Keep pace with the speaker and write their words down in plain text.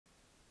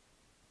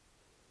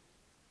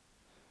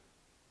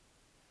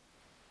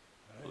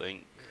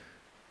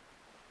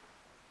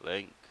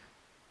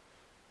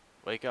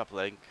Wake up,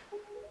 Link.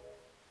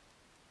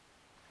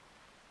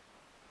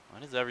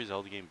 Why does every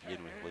Zelda game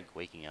begin with Link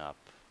waking up?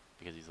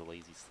 Because he's a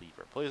lazy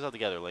sleeper. Pull yourself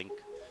together, Link.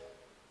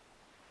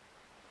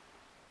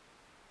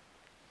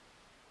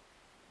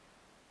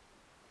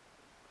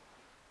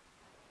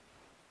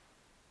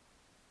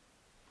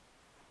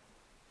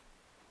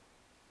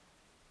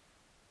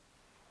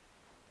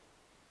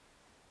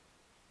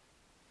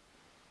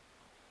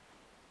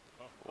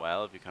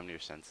 Well, have you come to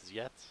your senses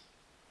yet?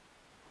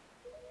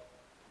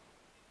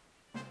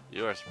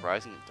 You are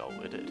surprisingly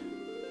dull-witted.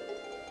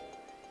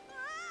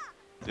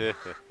 Did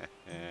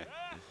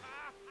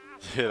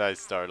I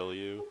startle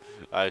you?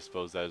 I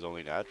suppose that is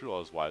only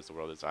natural, as wise the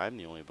world is. I am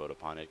the only abode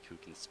upon it who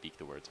can speak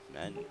the words of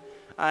men.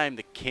 I am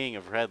the king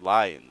of red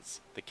lions,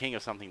 the king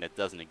of something that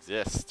doesn't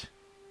exist.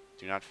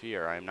 Do not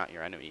fear, I am not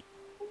your enemy.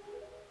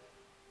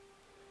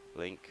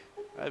 Link,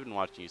 I have been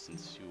watching you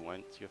since you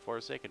went to your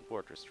Forsaken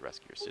Fortress to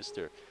rescue your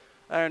sister.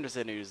 I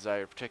understand you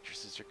desire to protect your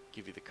sister,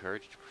 give you the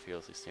courage to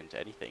fearlessly stand to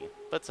anything,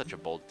 but such a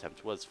bold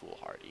attempt was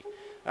foolhardy.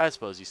 I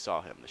suppose you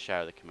saw him, the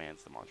shadow that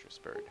commands the monstrous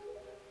bird.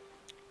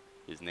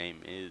 His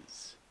name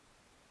is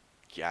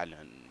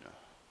Ganon.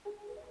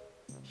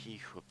 He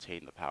who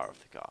obtained the power of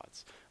the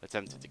gods,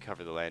 attempted to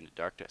cover the land in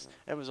darkness,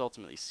 and was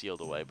ultimately sealed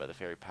away by the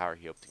very power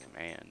he hoped to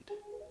command.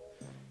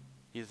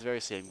 He is the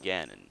very same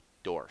Ganon,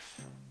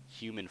 Dorf.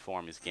 Human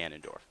form is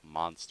Ganondorf,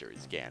 monster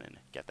is Ganon.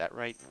 Get that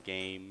right,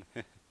 game?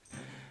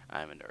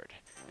 I'm a nerd.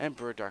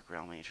 Emperor, Dark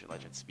Realm, ancient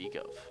legends speak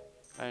of.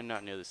 I did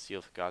not know the seal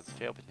of the gods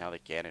failed, but now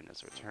that Ganon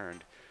has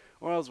returned,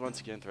 the world is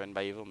once again threatened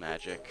by evil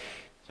magic.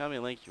 Tell me,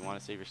 Link, you want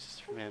to save your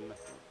sister from him?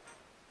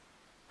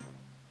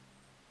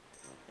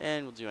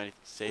 And we'll do anything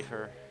to save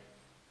her.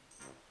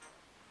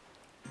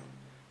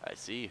 I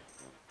see.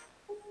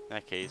 In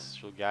that case,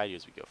 she'll guide you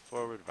as we go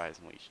forward,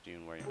 advising what you should do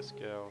and where you must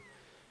go.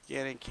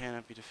 Ganon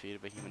cannot be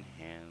defeated by human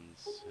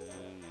hands.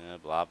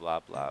 Blah, blah,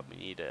 blah. We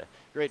need a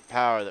great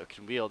power that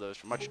can wield those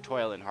for much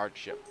toil and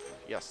hardship.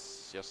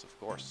 Yes, yes, of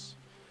course.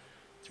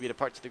 To be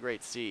depart to the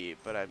great sea,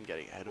 but I'm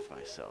getting ahead of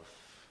myself.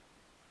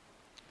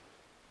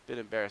 Been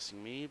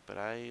embarrassing me, but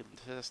I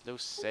possess no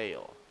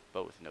sail.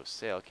 But with no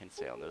sail can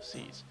sail no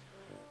seas.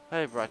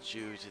 I brought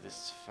you to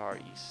this far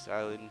east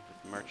island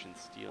with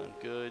merchants dealing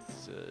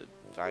goods.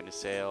 Find a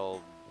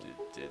sail.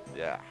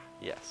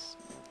 Yes.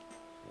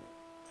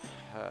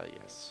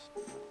 Yes.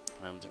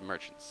 To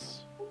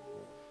merchants.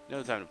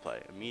 No time to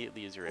play.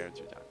 Immediately as your errands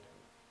are done.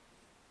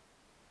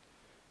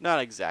 Not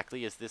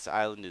exactly, as this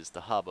island is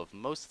the hub of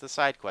most of the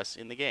side quests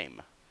in the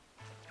game.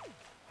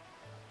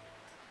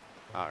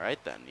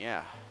 Alright then,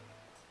 yeah.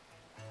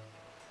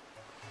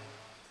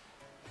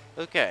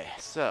 Okay,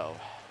 so,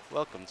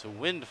 welcome to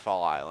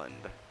Windfall Island.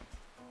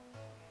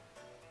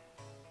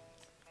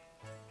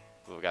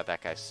 We got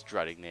that guy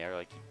strutting there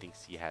like he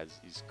thinks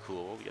he's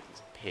cool. We got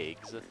these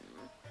pigs.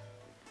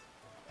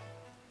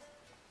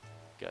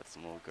 Got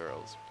some little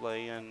girls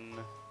playing.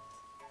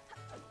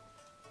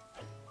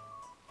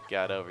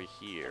 Got over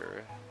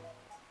here.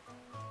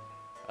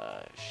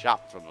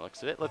 Shop from the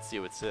looks of it. Let's see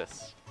what's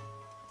this.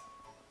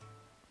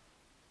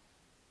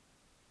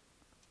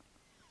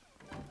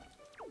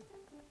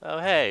 Oh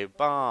hey,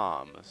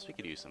 bombs. We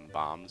could use some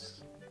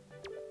bombs.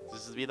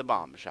 This would be the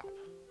bomb shop.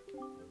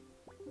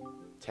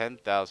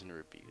 10,000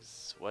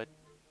 rupees. What?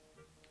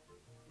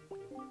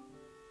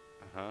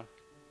 Uh-huh.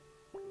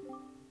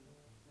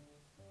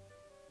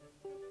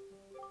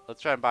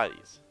 Let's try and buy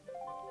these.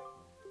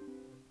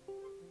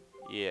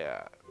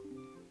 Yeah.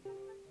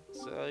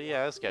 So,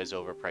 yeah, this guy's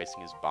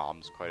overpricing his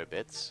bombs quite a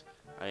bit.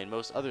 I mean,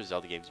 most other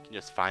Zelda games, you can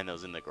just find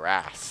those in the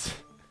grass.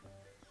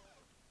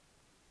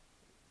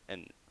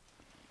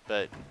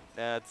 But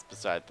that's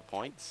beside the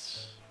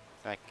point.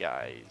 That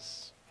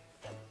guy's...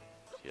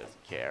 he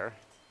doesn't care.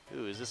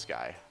 Who is this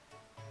guy?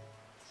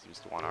 Seems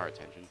to want our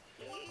attention.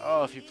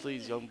 Oh, if you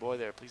please, young boy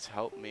there, please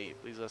help me.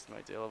 Please listen to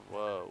my tale of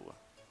woe.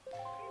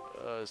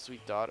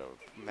 Sweet daughter,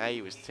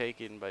 Maggie was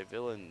taken by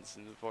villains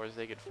in the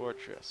Forsaken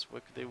Fortress.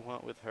 What could they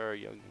want with her,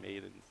 young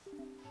maiden?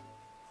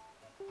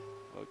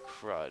 Oh,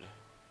 crud.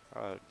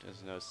 Oh,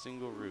 there's no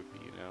single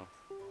rupee, you know.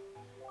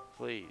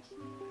 Please.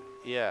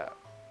 Yeah.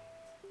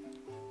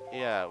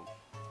 Yeah,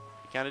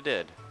 we kinda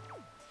did.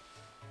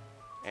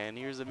 And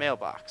here's a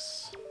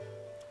mailbox.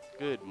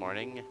 Good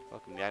morning.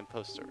 Welcome to the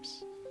Post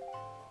Service.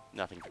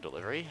 Nothing for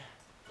delivery.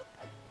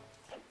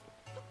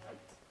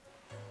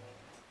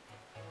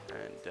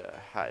 And,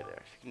 hi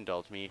there. If you can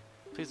indulge me,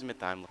 please admit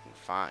that I'm looking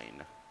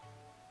fine.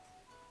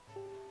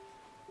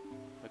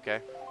 Okay.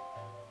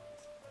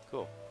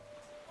 Cool.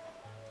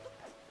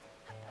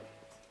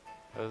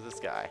 Who's this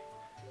guy?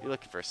 You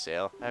looking for a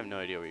sale? I have no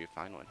idea where you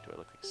find one. Do I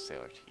look like a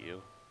sailor to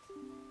you?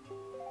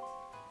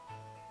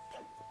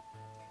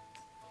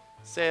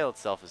 Sail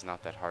itself is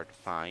not that hard to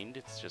find.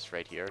 It's just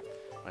right here.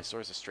 My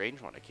source is a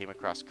strange one. I came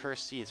across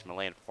cursed seas from a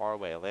land far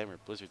away, a land where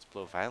blizzards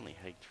blow violently,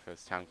 heading to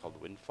this town called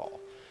Windfall.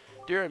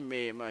 Dear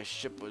me, my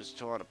ship was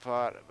torn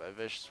apart by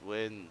vicious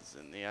winds,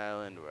 and the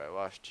island where I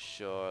washed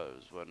ashore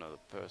was one other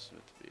person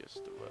with the fierce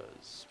there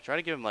was. I'm trying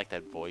to give him like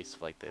that voice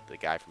of like the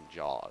guy from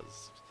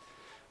Jaws.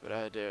 But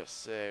I dare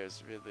say I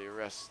was really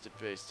arrested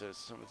based on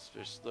some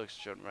suspicious looks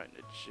shown right in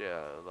the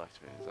jail.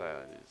 Locked me in his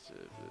island.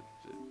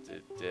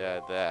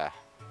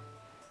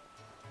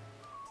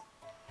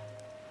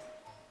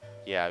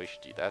 Yeah, we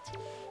should do that.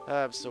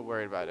 I'm still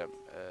worried about him.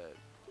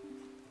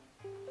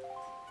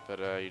 But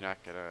you're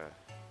not gonna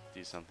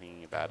do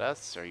something about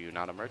us? Are you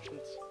not a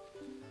merchant?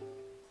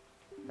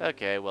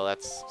 Okay, well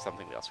that's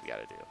something else we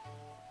gotta do.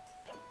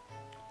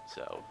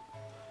 So,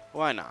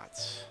 why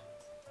not?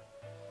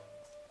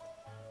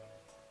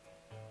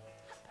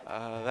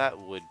 That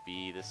would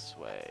be this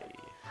way.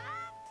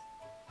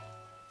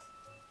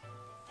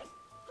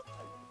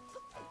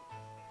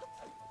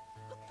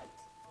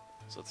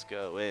 So let's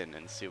go in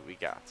and see what we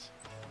got.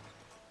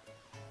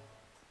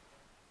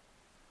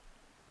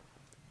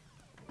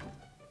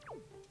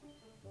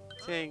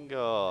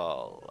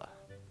 Tingle.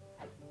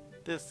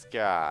 This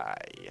guy.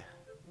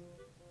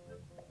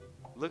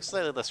 Looks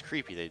slightly less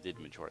creepy than they did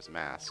Majora's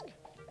Mask.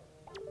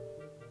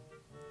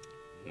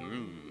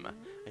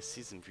 I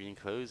see some green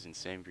clothes and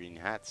some green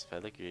hats. If I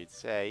look, you'd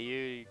say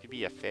you could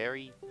be a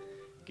fairy.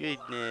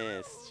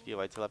 Goodness. Feel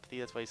my telepathy?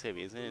 That's why you say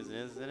me,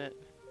 isn't it?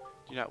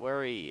 Do not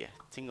worry.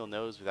 Tingle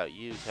knows without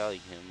you telling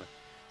him.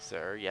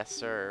 Sir, yes,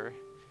 sir.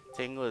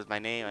 Tingle is my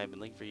name. I've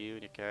been looking for you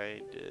and your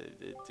kind.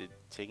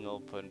 Tingle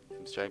put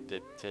stripe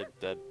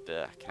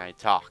can I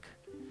talk?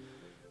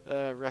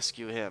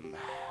 Rescue him.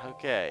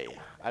 Okay.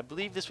 I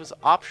believe this was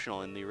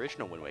optional in the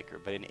original Wind Waker,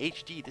 but in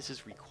HD this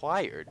is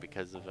required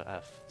because of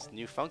a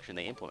new function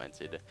they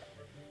implemented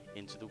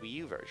into the Wii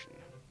U version,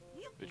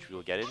 which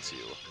we'll get into,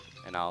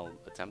 and I'll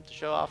attempt to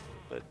show off,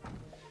 but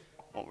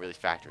won't really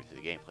factor into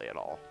the gameplay at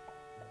all.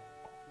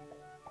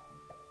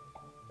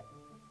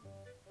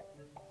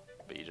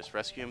 But you just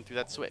rescue him through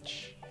that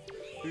switch.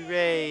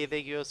 Hooray!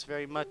 Thank you so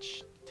very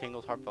much.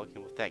 Tingle's heartfelt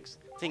thanks.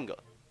 Tingle.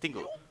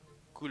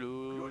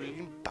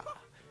 Kululimpa.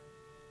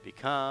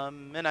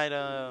 Become an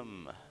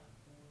item.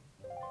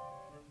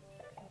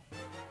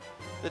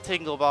 The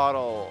Tingle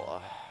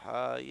bottle.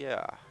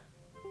 Yeah.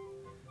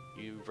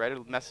 You write a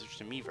message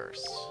to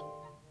Miiverse.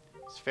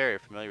 It's very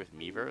familiar with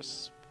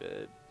Miiverse,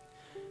 but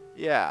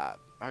yeah,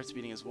 heart's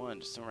beating as one.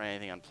 Just don't write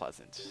anything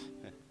unpleasant.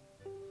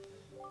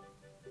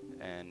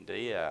 And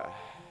yeah,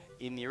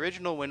 in the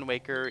original Wind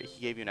Waker,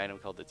 he gave you an item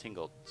called the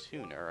Tingle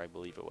Tuner, I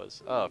believe it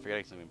was. Oh,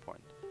 forgetting something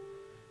important.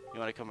 You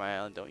want to come to my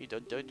island? Don't you?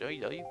 Don't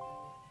you?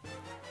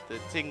 The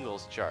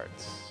Tingles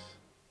charts.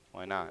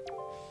 Why not?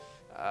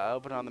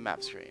 Open it on the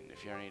map screen.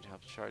 If you don't need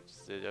help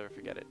charts, never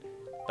forget it.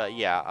 But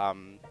yeah,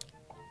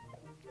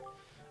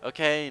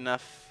 okay,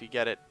 enough. You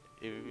get it.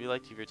 If you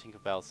like to give your Tingle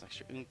Bells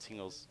extra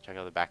Tingles, check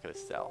out the back of the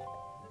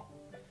cell.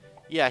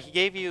 Yeah, he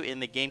gave you in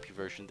the GameCube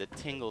version the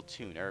Tingle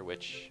Tuner,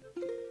 which...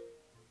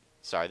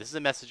 Sorry, this is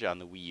a message on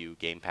the Wii U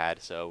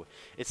gamepad, so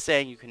it's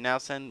saying you can now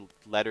send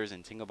letters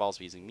and Tingle Balls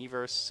using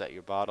Miiverse, set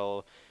your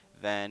bottle,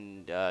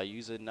 then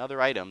use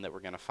another item that we're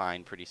going to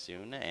find pretty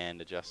soon,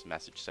 and adjust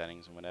message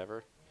settings and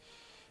whatever.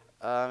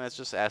 It's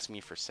just asking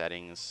me for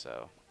settings,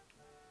 so...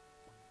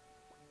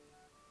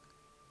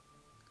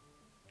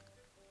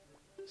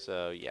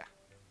 So, yeah.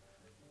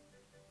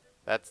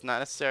 That's not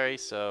necessary,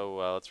 so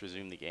let's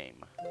resume the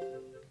game.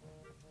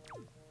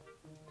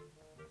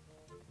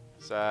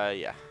 So,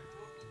 yeah.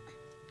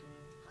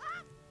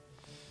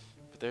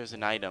 But there's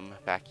an item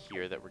back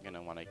here that we're going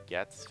to want to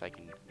get. If I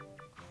can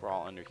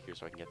crawl under here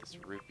so I can get this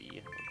rupee,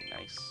 that would be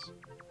nice.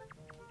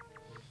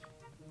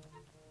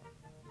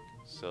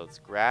 So let's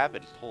grab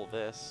and pull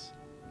this.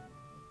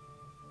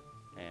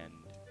 And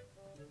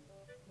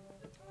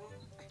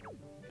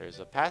there's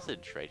a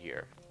passage right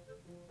here.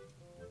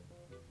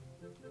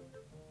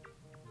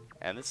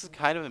 And this is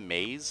kind of a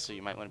maze, so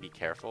you might want to be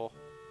careful.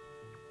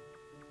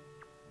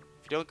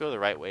 If you don't go the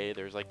right way,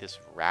 there's like this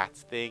rat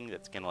thing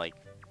that's gonna like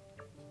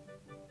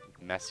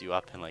mess you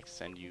up and like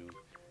send you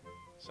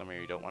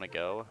somewhere you don't want to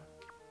go.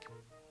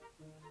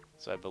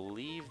 So I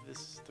believe this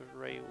is the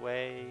right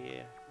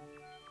way.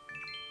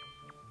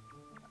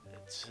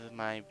 To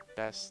my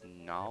best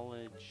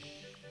knowledge.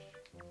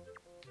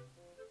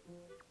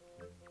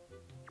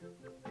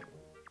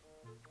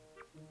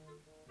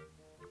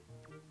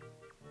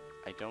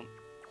 I don't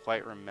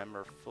quite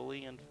remember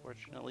fully,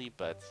 unfortunately,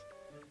 but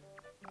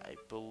I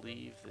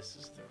believe this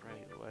is the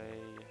right way.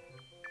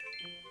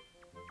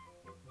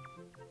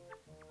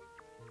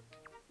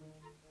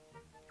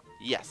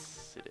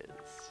 Yes, it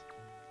is.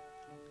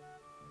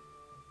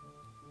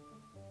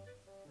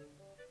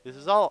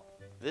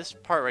 This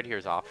part right here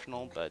is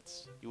optional, but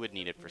you would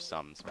need it for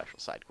some special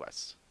side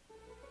quests.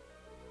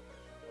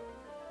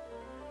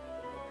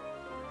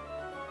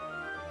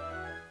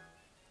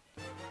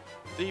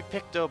 The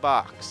Picto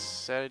Box.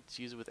 Set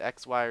to use it with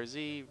X, Y, or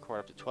Z. Record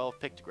up to 12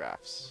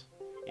 pictographs.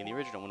 In the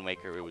original Wind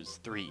Waker, it was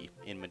 3.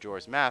 In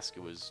Majora's Mask,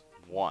 it was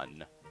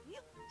 1.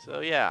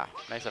 So yeah,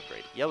 nice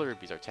upgrade. Yellow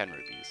rupees are 10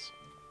 rupees.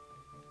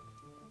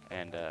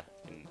 And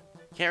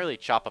can't really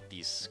chop up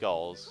these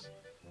skulls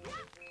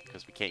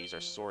because we can't use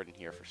our sword in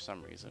here for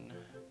some reason.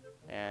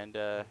 And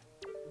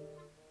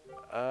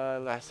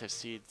last I've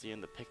seen in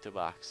the Picto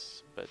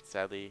Box, but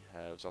sadly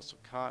I was also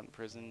caught,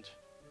 imprisoned.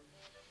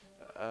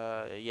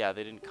 Yeah,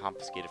 they didn't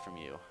confiscate it from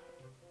you.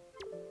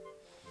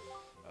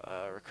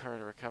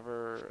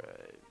 Recover.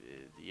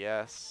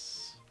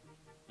 Yes.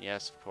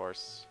 Yes, of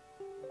course.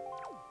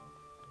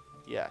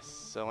 Yes.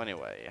 So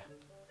anyway,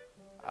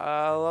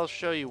 I'll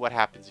show you what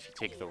happens if you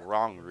take the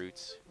wrong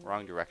route,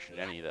 wrong direction,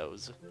 any of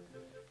those.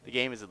 The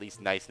game is at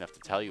least nice enough to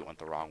tell you went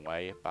the wrong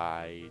way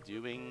by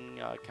doing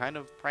a kind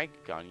of prank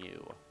on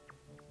you.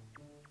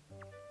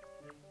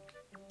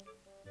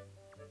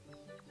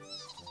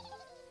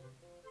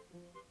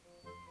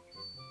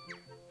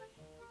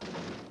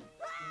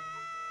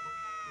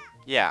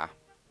 Yeah.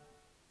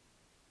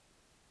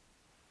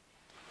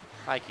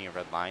 Hi, King of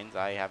Red Lines.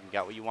 I haven't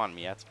got what you want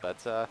me yet,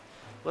 but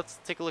let's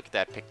take a look at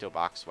that picto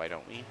box, why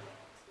don't we?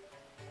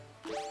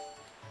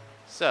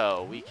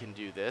 So, we can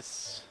do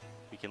this.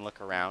 We can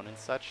look around and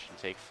such and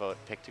take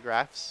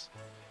pictographs.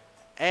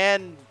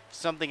 And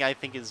something I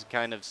think is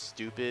kind of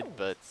stupid,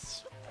 but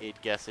I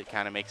guess it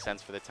kind of makes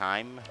sense for the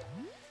time.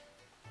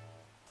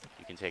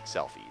 You can take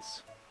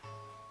selfies.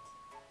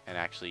 And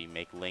actually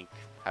make Link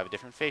have a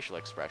different facial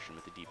expression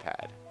with the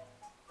D-pad.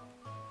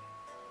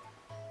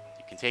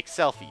 You can take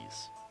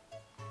selfies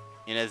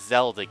in a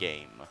Zelda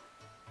game.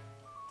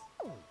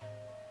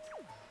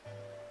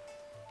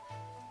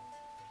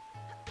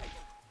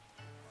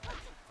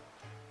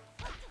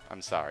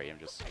 I'm sorry,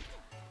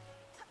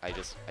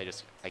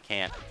 I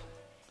can't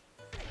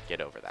get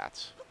over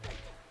that.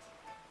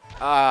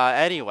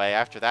 Anyway,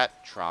 after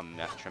that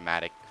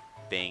traumatic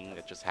thing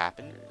that just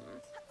happened,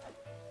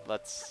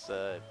 let's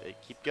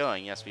keep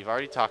going. Yes, we've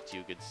already talked to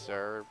you, good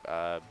sir.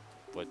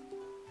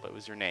 What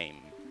was your name?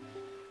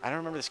 I don't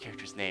remember this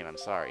character's name, I'm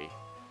sorry.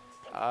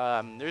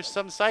 There's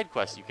some side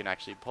quests you can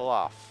actually pull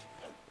off.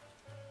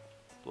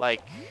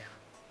 Like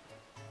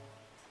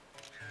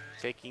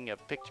taking a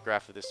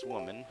pictograph of this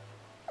woman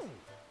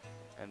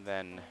and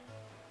then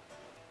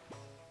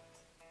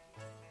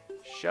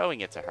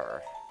showing it to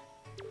her.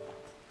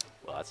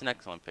 Well, that's an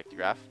excellent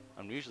pictograph.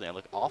 Usually I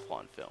look awful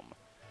on film.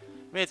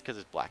 Maybe it's because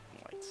it's black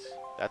and white.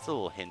 That's a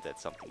little hint at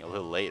something a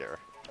little later.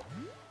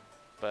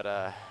 But,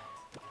 I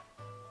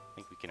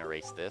think we can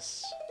erase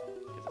this,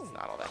 because it's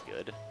not all that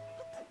good.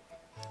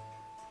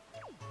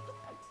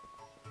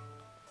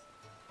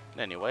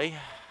 Anyway,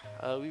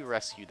 we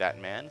rescued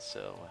that man,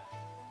 so...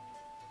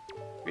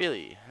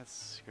 Really,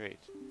 that's great.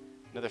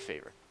 Another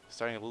favor.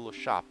 Starting a little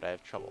shop, but I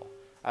have trouble.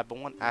 I have but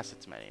one asset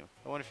to my name.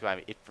 I wonder if you have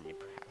it for me,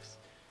 perhaps.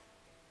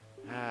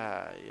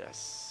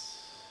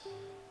 Yes.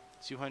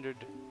 200.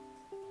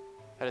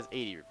 How does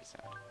 80 rupees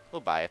sound?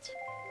 We'll buy it.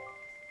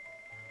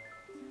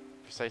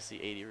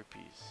 Precisely 80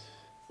 rupees.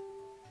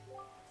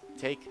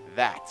 Take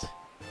that.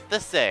 The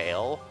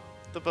sail.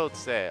 The boat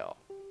sail.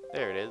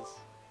 There it is.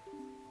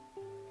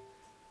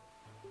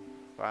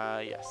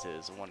 Yes, it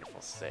is a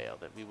wonderful sail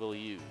that we will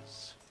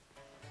use.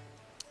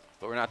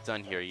 But we're not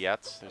done here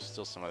yet. There's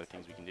still some other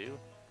things we can do.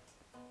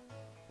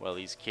 Well,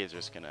 these kids are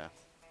just gonna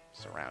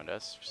surround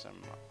us for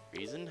some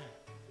reason.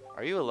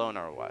 Are you alone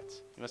or what?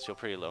 You must feel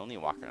pretty lonely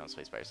walking around this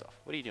place by yourself.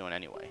 What are you doing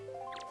anyway?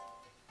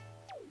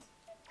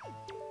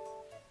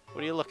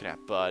 What are you looking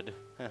at, bud?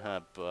 Haha,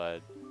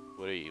 bud.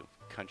 What are you?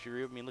 Country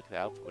room? I mean, look at the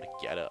outfit. What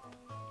a get-up.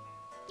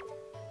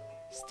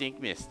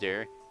 Stink,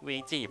 mister. We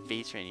ain't seen your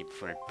face or anything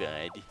before,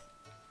 bud.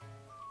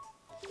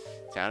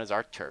 Town is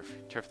our turf.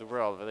 Turf of the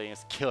world. We're letting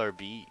us kill our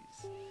bees.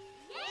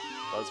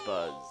 Buzz,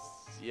 buzz.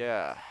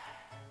 Yeah.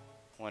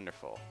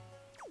 Wonderful.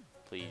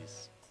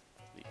 Please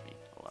leave me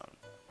alone.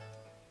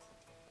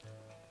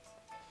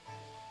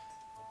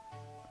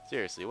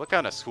 Seriously, what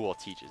kind of school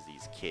teaches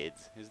these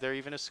kids? Is there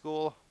even a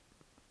school?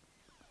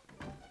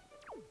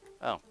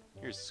 Oh,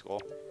 here's a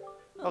school.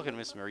 Welcome to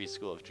Miss Marie's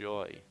School of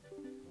Joy.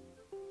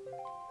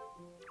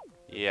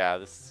 Yeah,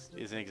 this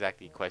isn't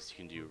exactly a quest you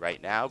can do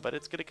right now, but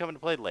it's going to come into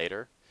play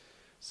later.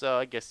 So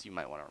I guess you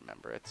might want to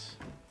remember it.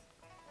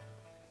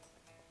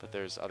 But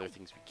there's other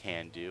things we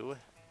can do,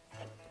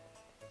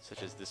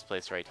 such as this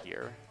place right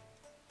here.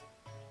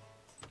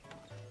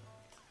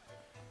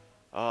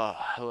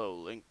 Hello,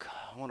 Link.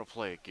 I want to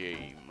play a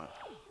game.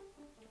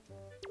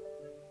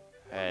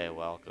 Hey,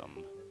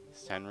 welcome.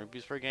 It's 10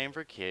 rupees for a game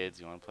for kids.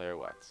 You want to play or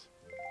what?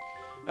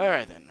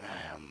 Alright then.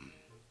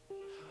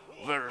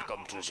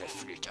 Welcome to the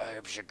free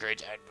times, a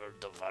great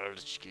advert of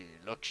Valsky.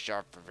 Look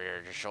sharp,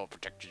 prepared to show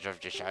protectors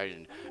of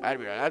deciding.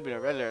 Admiral,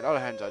 Red Alert, all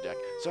hands on deck.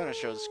 Sonar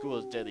shows the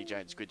school's deadly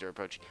giant squids are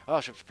approaching. All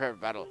ships prepare for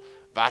battle.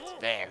 But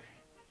there.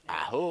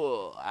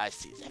 Aho! I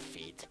see the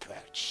fleet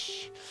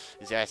approach.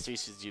 There are three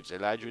ships, a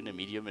large one, a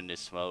medium, and a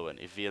small one.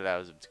 If he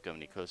allows them to come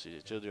any closer to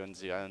the children on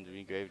the island,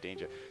 in grave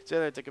danger.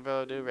 So take a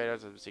fellow new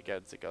radars and seek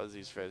out all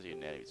these fuzzy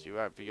enemies. You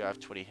have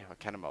 20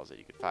 cannonballs that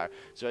you can fire.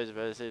 So as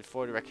I said,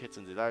 4 direct hits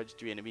on the large,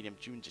 3 and a medium,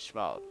 2 and a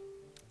small.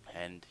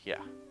 And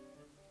yeah.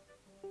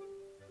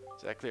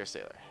 Is that clear,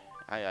 sailor?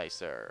 Aye, aye,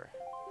 sir.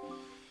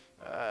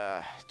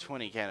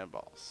 20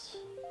 cannonballs.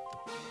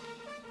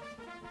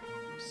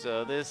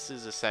 So this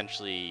is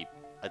essentially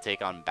a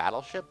take on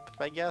Battleship,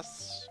 I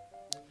guess.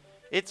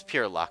 It's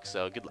pure luck,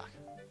 so good luck.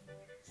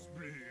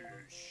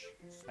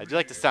 I do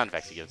like the sound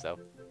effects he gives, though.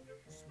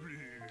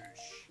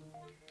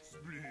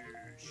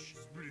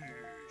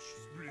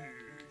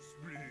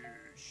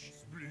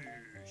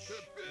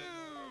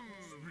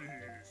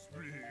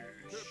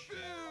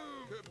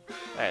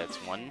 Alright, that's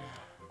one.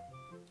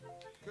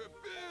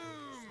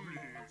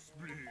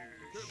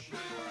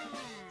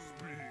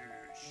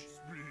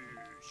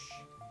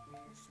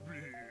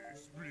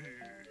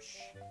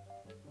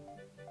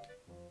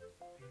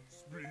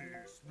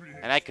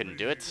 And I couldn't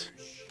do it.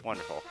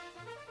 Wonderful.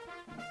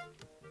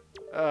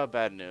 Oh,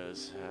 bad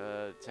news.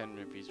 10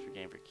 rupees per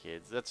game for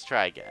kids. Let's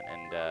try again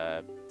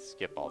and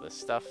skip all this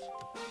stuff.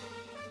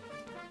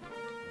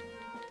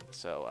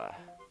 So,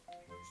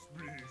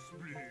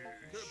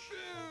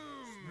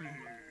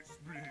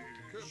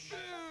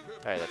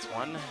 alright, that's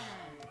one.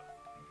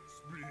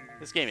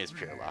 This game is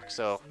pure luck,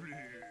 so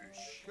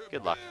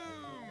good luck.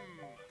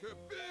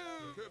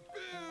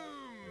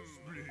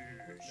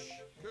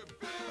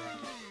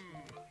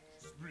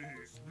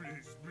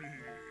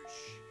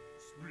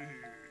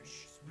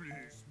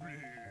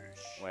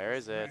 Where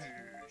is it?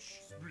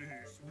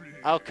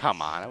 Oh,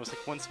 come on. I was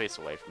like one space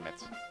away from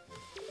it.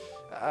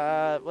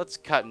 Let's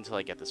cut until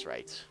I get this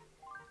right.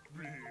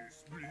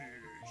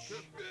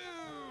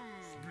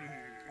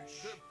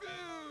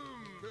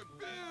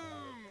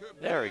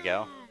 There we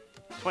go.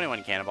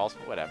 21 cannonballs,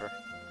 but whatever.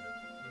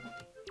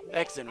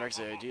 Excellent, Rex.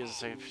 Ideas of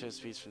second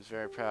piece was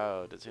very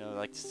proud. I'd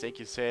like to thank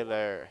you,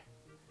 Sailor.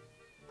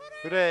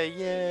 Hooray!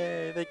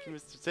 Yay! Thank you,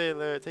 Mr.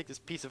 Sailor. Take this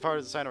piece of heart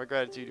as a sign of our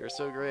gratitude. You're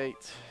so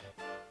great.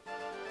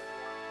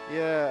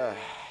 Yeah.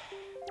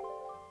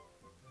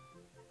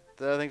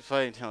 I think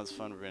fighting talent's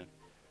fun.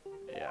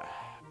 Yeah.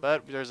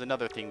 But there's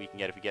another thing we can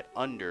get if we get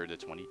under the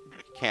 20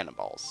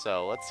 cannonballs.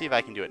 So let's see if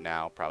I can do it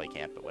now. Probably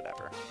can't, but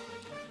whatever.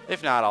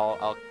 If not,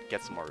 I'll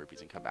get some more rupees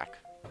and come back.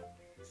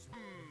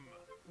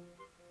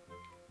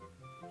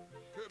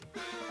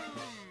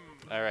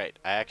 Alright,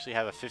 I actually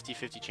have a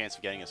 50-50 chance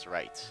of getting this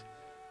right.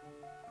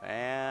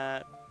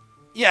 And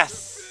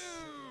yes!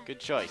 Good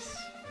choice.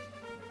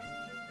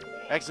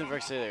 Excellent,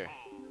 Rex Sailor.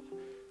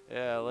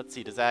 Let's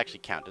see, does that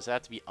actually count? Does that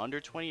have to be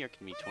under 20 or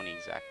can it be 20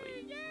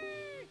 exactly?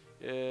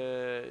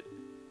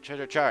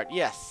 Treasure chart,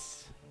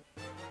 yes!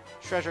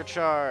 Treasure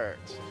chart!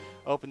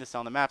 Open this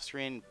on the map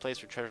screen.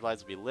 Place where treasure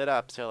lies will be lit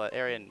up. Sail that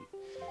area and...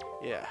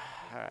 yeah,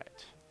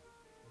 alright.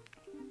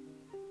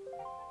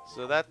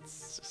 So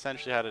that's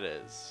essentially how it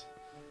is.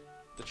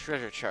 The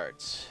treasure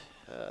chart.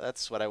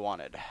 That's what I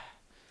wanted.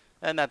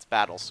 And that's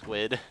Battle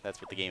Squid.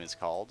 That's what the game is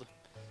called.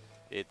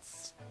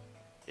 It's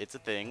a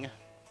thing.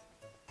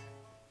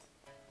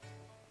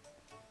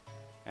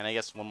 And I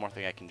guess one more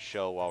thing I can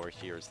show while we're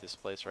here is this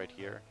place right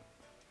here.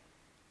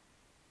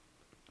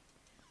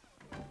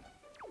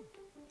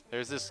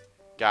 There's this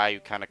guy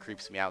who kind of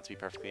creeps me out, to be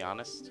perfectly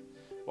honest.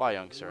 Why,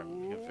 young sir?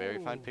 You have a very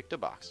fine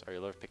pictobox. Are you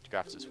love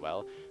pictographs as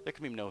well? There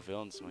can be no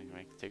villains. So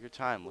take your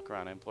time. Look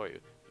around. I implore you.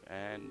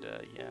 And,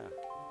 yeah.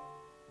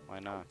 Why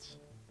not?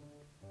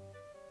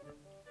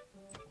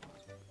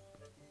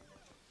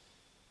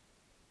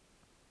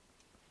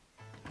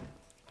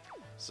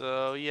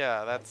 So,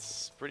 yeah,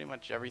 that's pretty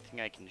much everything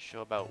I can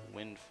show about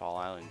Windfall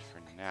Island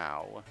for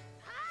now.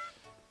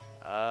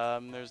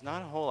 There's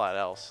not a whole lot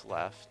else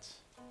left.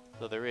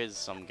 Though there is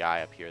some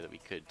guy up here that we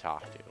could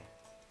talk to.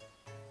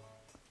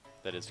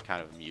 That is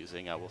kind of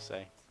amusing, I will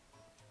say.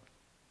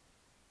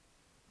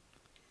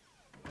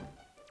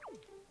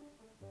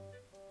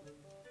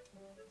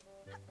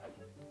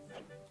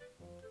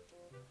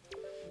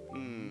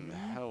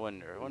 I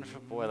wonder if a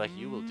boy like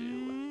you will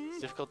do. It's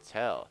difficult to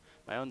tell.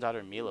 My own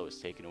daughter Mila was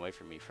taken away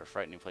from me for a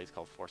frightening place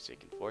called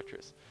Forsaken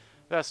Fortress.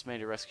 Best made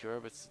to rescue her,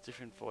 but it's a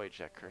different voyage,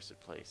 that cursed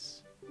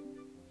place.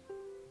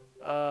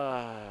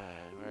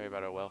 Worry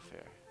about her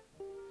welfare.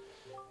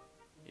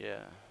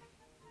 Yeah.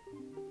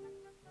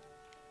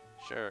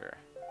 Sure.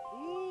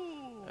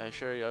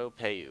 I'll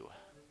pay you.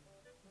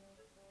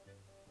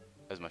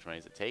 As much money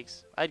as it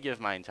takes. I'd give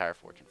my entire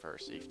fortune for her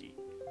safety.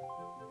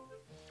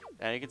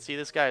 And you can see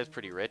this guy is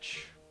pretty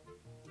rich.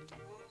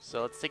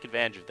 So let's take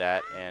advantage of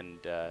that and,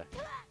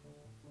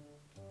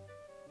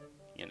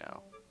 you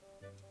know.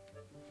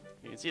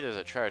 You can see there's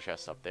a treasure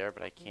chest up there,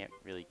 but I can't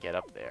really get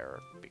up there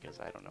because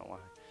I don't know why.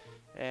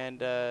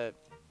 And,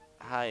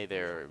 hi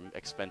there,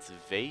 expensive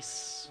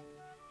vase.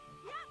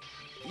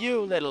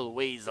 You little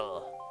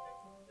weasel.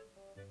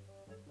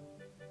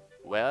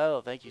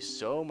 Well, thank you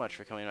so much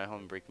for coming to my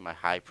home and breaking my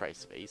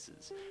high-priced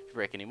vases. If you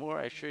break any more,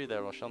 I assure you that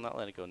I shall not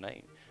let it go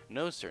night.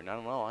 No, sir, not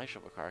at all. I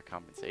shall require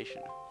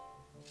compensation.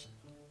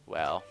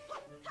 Well,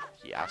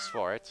 he asked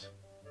for it.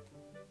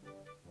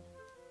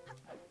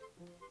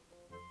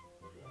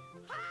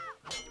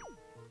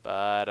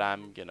 But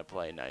I'm gonna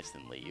play nice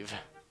and leave.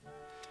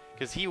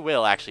 Because he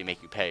will actually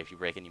make you pay if you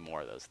break any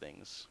more of those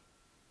things.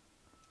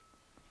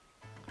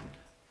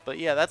 But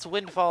yeah, that's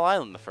Windfall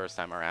Island the first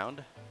time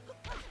around.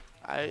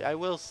 I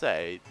will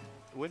say,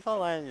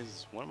 Windfall Island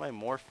is one of my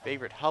more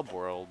favorite hub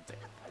world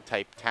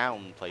type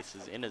town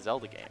places in a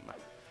Zelda game.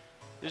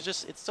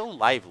 It's so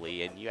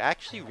lively, and you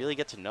actually really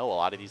get to know a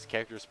lot of these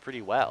characters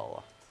pretty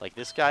well. Like,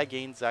 this guy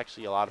gains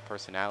actually a lot of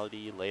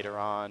personality later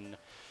on.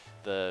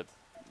 The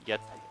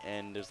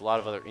and there's a lot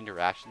of other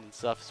interactions and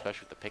stuff,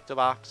 especially with the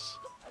Pictobox.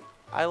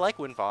 I like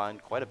Windfall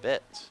Island quite a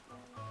bit.